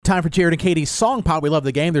Time for Jared and Katie's Song Pop. We love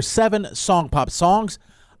the game. There's 7 Song Pop songs.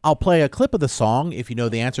 I'll play a clip of the song. If you know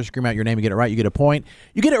the answer, scream out your name. You get it right, you get a point.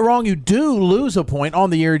 You get it wrong, you do lose a point. On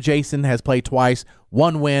the year, Jason has played twice.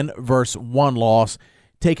 1 win versus 1 loss.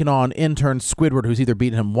 Taking on intern Squidward, who's either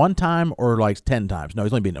beaten him 1 time or like 10 times. No,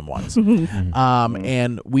 he's only beaten him once.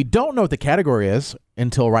 And we don't know what the category is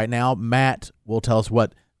until right now. Matt will tell us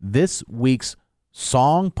what this week's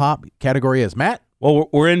Song Pop category is. Matt? Well,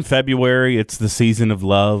 we're in February. It's the season of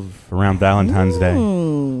love around Valentine's Day.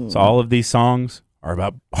 So all of these songs are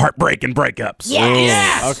about heartbreak and breakups.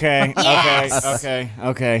 Yes!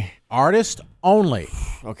 Okay. Artist only.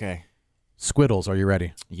 Okay. Squiddles, are you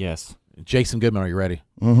ready? Yes. Jason Goodman, are you ready?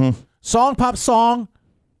 Mm-hmm. Song Pop song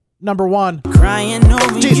number 1. Crying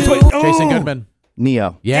over you. Jason Goodman.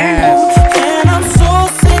 Neo. Yes. And I'm so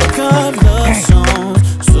sick of love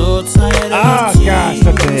songs. So tired of Oh, gosh,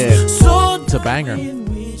 that's a hit. So It's a banger.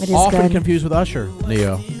 It is Often good. confused with Usher,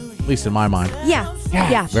 Neo. At least in my mind. Yeah.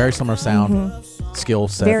 Very similar sound, skill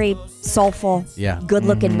set. Very soulful. Yeah.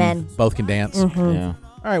 Good-looking men. Both can dance. Yeah.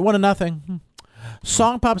 All right, 1-0.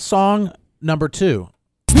 Song Pop song number 2.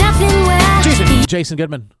 Jason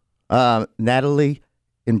Goodman. Natalie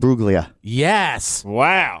Imbruglia. Yes.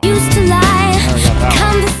 Wow. Used to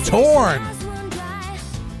lie. Torn.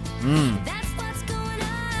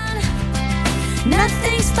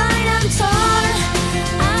 Nothing's fine, I'm torn.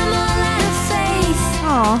 I'm all out of faith.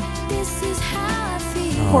 Aw, This is how I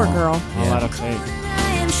feel. poor girl. A lot of faith.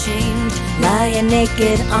 I am shamed, lying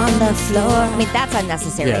naked on the floor. I mean, that's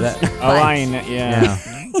unnecessary. Yeah, that. Oh, lying. Yeah.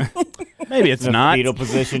 Maybe it's In a not. fetal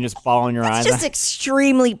position, just following your eyes. It's just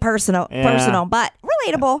extremely personal, but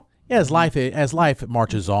relatable. Yeah, as life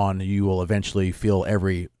marches on, you will eventually feel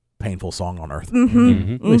every painful song on earth.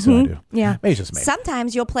 At least I do. Yeah. Maybe it's just me.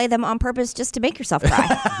 Sometimes you'll play them on purpose just to make yourself cry.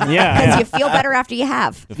 Yeah. Because you feel better after you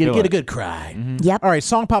have. You get a good cry. Yep. All right,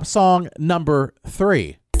 Song Pop song number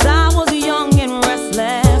 3. I was young and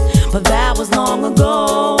restless, but that was long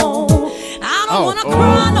ago. I don't wanna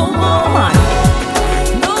cry no more.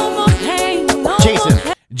 No more pain, no more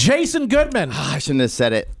Jason. Jason Goodman. I shouldn't have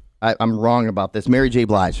said it. I'm wrong about this. Mary J.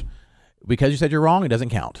 Blige. Because you said you're wrong, it doesn't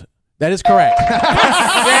count. That is correct.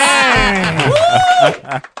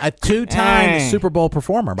 A 2-time Super Bowl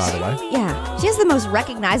performer, by the way. Yeah. She has the most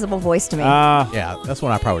recognizable voice to me. Yeah, that's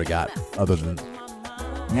one I probably got, other than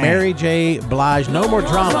Mary J. Blige. No more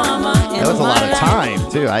drama. That was a lot of time,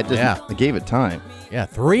 too. I gave it time. Yeah,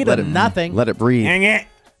 3-0. Let it breathe. Dang it.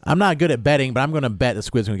 I'm not good at betting, but I'm going to bet the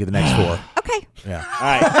Squid's going to get the next 4. Okay. Yeah.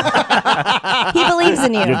 All right. He believes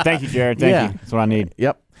in you. Good. Thank you, Jared. Thank you. That's what I need.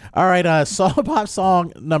 Yep. All right, Song Pop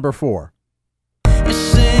song number 4.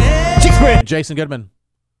 Jason Goodman.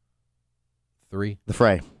 3. The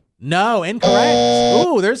Fray. No, incorrect.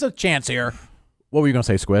 Ooh, there's a chance here. What were you going to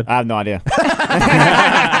say, Squid? I have no idea.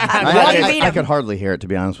 I could hardly hear it, to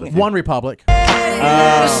be honest with you. One Republic.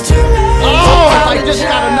 I just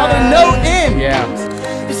got another note in. Yeah.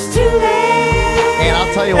 And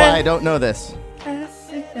I'll tell you why I don't know this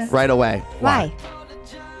right away. Why?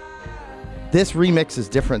 This remix is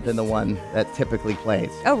different than the one that typically plays.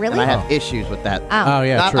 Oh, really? And I have issues with that. Oh,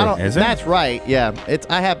 yeah, true. Is it? That's right. Yeah.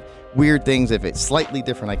 I have weird things. If it's slightly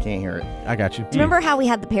different, I can't hear it. I got you. Do you remember how we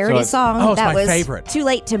had the parody song Oh, it's that my was favorite. Too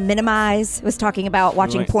Late to Minimize? It was talking about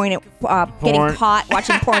watching porn at, getting caught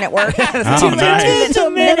watching porn at work. Oh, nice. to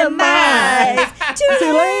minimize.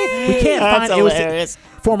 Too late. We can't That's find it. Was hilarious.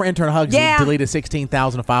 former intern Hugs Yeah. deleted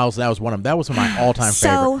 16,000 files. That was one of my all-time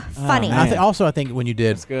So favorite. funny. And I think when you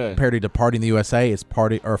did good. parody to Party in the USA, it's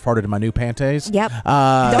farted in my new panties. Yep.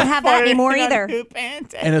 Don't have that anymore either.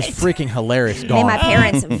 And it's freaking hilarious. Gone. Made my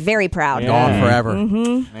parents very proud. Gone forever.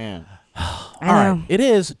 Man. All right. It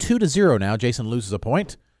is 2-0 now. Jason loses a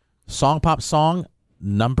point. Song Pop song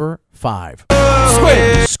number 5.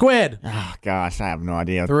 Squid. Oh, gosh. I have no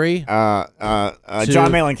idea. 3. 2. John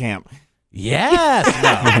Mellencamp. Yes.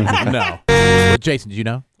 No. Jason, did you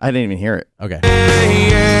know? I didn't even hear it. Okay.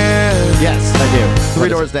 Yes, I do. Three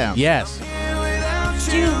Doors Down. Yes.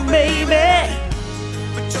 you, baby.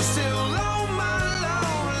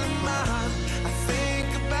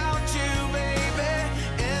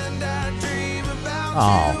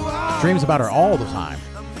 Oh, dreams about her all the time.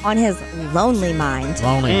 On his lonely mind.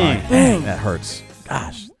 Lonely mind. Dang, that hurts.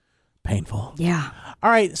 Gosh, painful. Yeah. All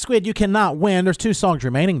right, Squid, you cannot win. There's 2 songs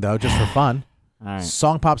remaining, though, just for fun. All right.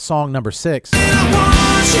 Song Pop song number 6.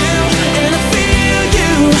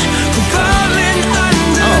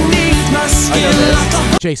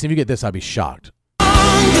 Jason, if you get this, I'd be shocked.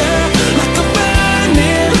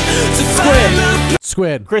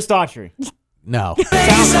 Squid. Chris Daughtry. No.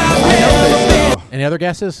 Any other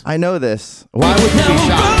guesses? I know this. Why would you be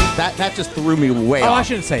shocked? That just threw me way Oh, I off.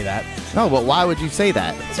 shouldn't say that. No, but why would you say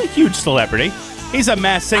that? He's a huge celebrity. He's a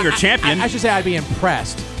Masked Singer champion. I should say I'd be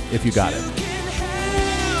impressed if you got it.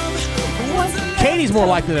 Katie's more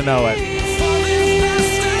likely to know it.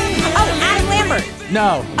 Oh, Adam Lambert.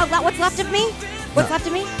 No. Oh, what's left of me? What's left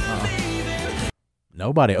of me?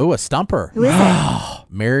 Nobody. Oh, a stumper. Who is it?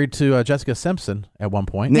 Married to Jessica Simpson at one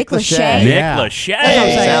point. Nick Lachey. Lachey. Nick Yeah. Lachey.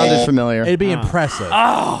 saying. Sounded familiar. It'd be impressive.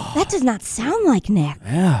 That does not sound like Nick.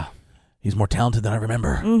 Yeah. He's more talented than I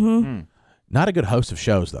remember. Mm-hmm. Not a good host of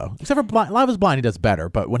shows, though. Except for Live is Blind, he does better.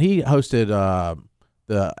 But when he hosted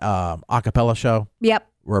the a cappella show Yep.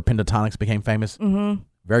 where Pentatonics became famous,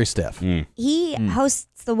 very stiff. He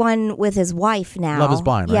hosts the one with his wife now. Love is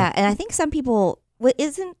Blind, right? Yeah, and I think some people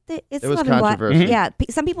it's It was Love and Blind. controversial. Yeah,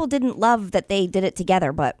 some people didn't love that they did it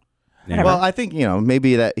together, but Yeah. Well, I think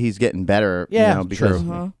maybe that he's getting better. Yeah, because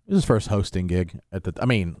true. It was his first hosting gig at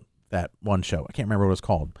that one show. I can't remember what it was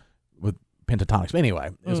called with Pentatonics. But anyway,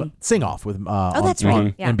 it was a sing-off with that's right.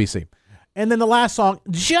 on Yeah. NBC. And then the last song,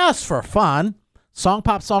 just for fun, Song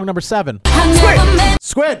Pop song number 7.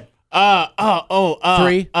 Squid.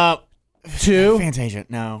 3, 2, Fantasia.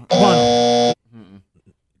 No. 1.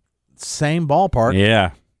 Same ballpark.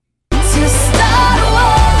 Yeah.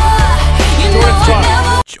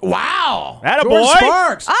 Wow. Attaboy. George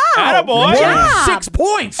Sparks. Attaboy. Yeah. 6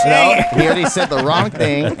 points. No, he already said the wrong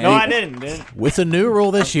thing. No, I didn't. With a new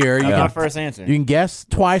rule this year, you That's my can, first answer. you can guess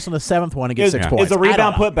twice on the 7th one and get 6 points. It's a I don't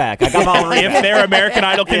rebound know. putback. I got my own If they're American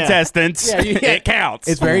Idol contestants, it counts.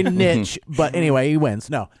 It's very niche, but anyway, he wins.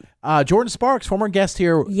 No. Jordan Sparks, former guest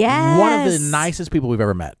here. Yes. One of the nicest people we've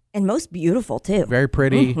ever met. and most beautiful too. Very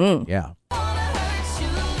pretty. Yeah.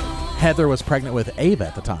 Heather was pregnant with Ava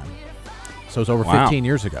at the time. So it was over 15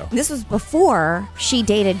 years ago. This was before she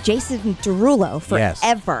dated Jason Derulo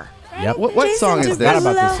forever. Yep. What song is this? Forgot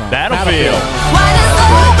about this song. Battlefield. Why does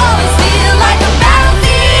love always feel like a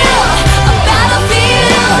battlefield? A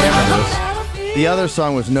battlefield. The other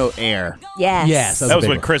song was No Air. Yes. Yes. That was a big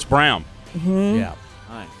with one. Chris Brown. Yeah.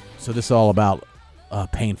 So this is all about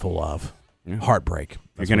painful love, heartbreak. If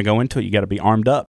you're going to go into it, you got to be armed up.